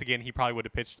to do this again, he probably would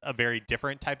have pitched a very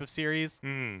different type of series.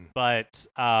 But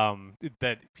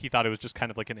that he thought it was just kind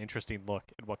of like an interesting look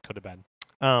at what could have been.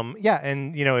 And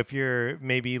if you're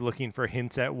maybe looking for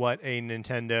hints at what a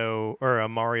Nintendo or a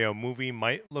Mario movie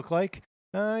might look like,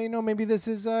 maybe this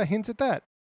is hints at that.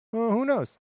 Well, who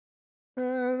knows?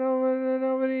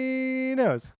 Nobody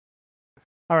knows.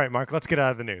 All right, Mark, let's get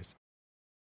out of the news.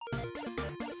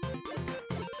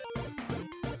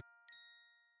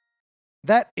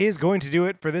 That is going to do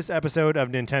it for this episode of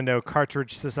Nintendo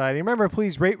Cartridge Society. Remember,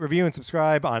 please rate, review, and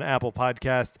subscribe on Apple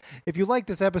Podcasts. If you like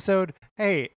this episode,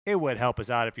 hey, it would help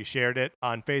us out if you shared it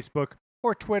on Facebook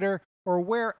or Twitter or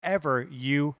wherever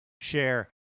you share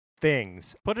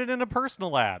things. Put it in a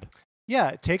personal ad.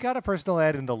 Yeah, take out a personal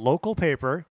ad in the local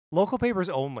paper. Local papers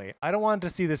only. I don't want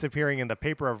to see this appearing in the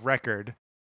paper of record.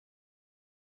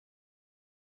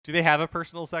 Do they have a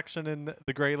personal section in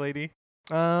The Gray Lady?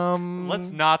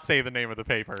 Let's not say the name of the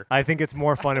paper. I think it's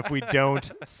more fun if we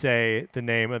don't say the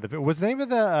name of the paper. Was the name of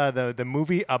the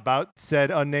movie about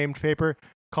said unnamed paper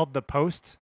called The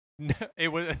Post? No,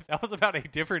 that was about a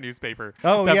different newspaper.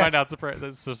 Oh, that yes. might not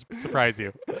surprise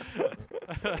you.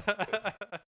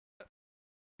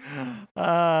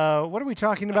 What are we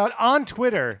talking about? On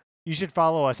Twitter, you should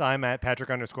follow us. I'm at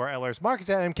Patrick_Ellers. Mark is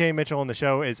at MK Mitchell, and the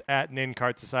show is at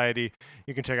Nincart Society.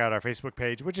 You can check out our Facebook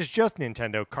page, which is just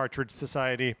Nintendo Cartridge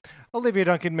Society. Olivia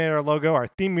Duncan made our logo. Our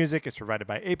theme music is provided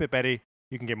by 8-Bit Betty.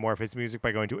 You can get more of his music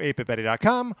by going to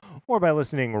 8bitbetty.com or by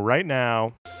listening right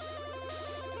now.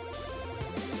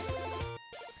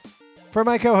 For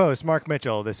my co-host, Mark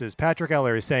Mitchell, this is Patrick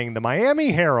Ellers saying the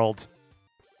Miami Herald.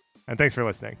 And thanks for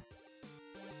listening.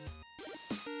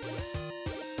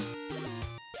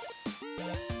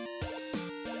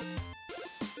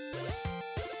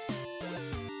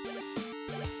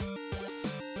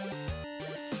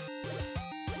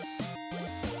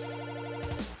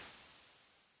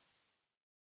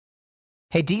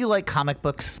 Hey, do you like comic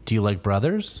books? Do you like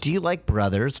brothers? Do you like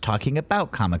brothers talking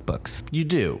about comic books? You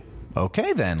do.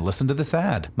 Okay, then, listen to this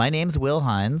ad. My name's Will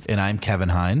Hines. And I'm Kevin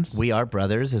Hines. We are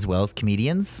brothers as well as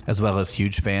comedians. As well as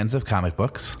huge fans of comic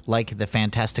books. Like the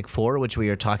Fantastic Four, which we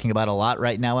are talking about a lot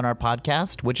right now in our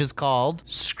podcast, which is called...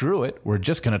 Screw It, we're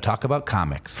just going to talk about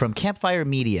comics. From Campfire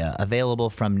Media, available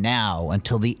from now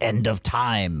until the end of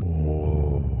time.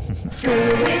 Screw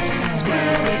it,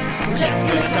 we're just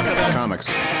gonna talk about comics.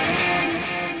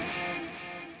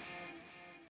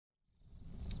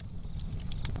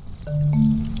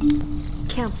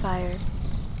 Campfire.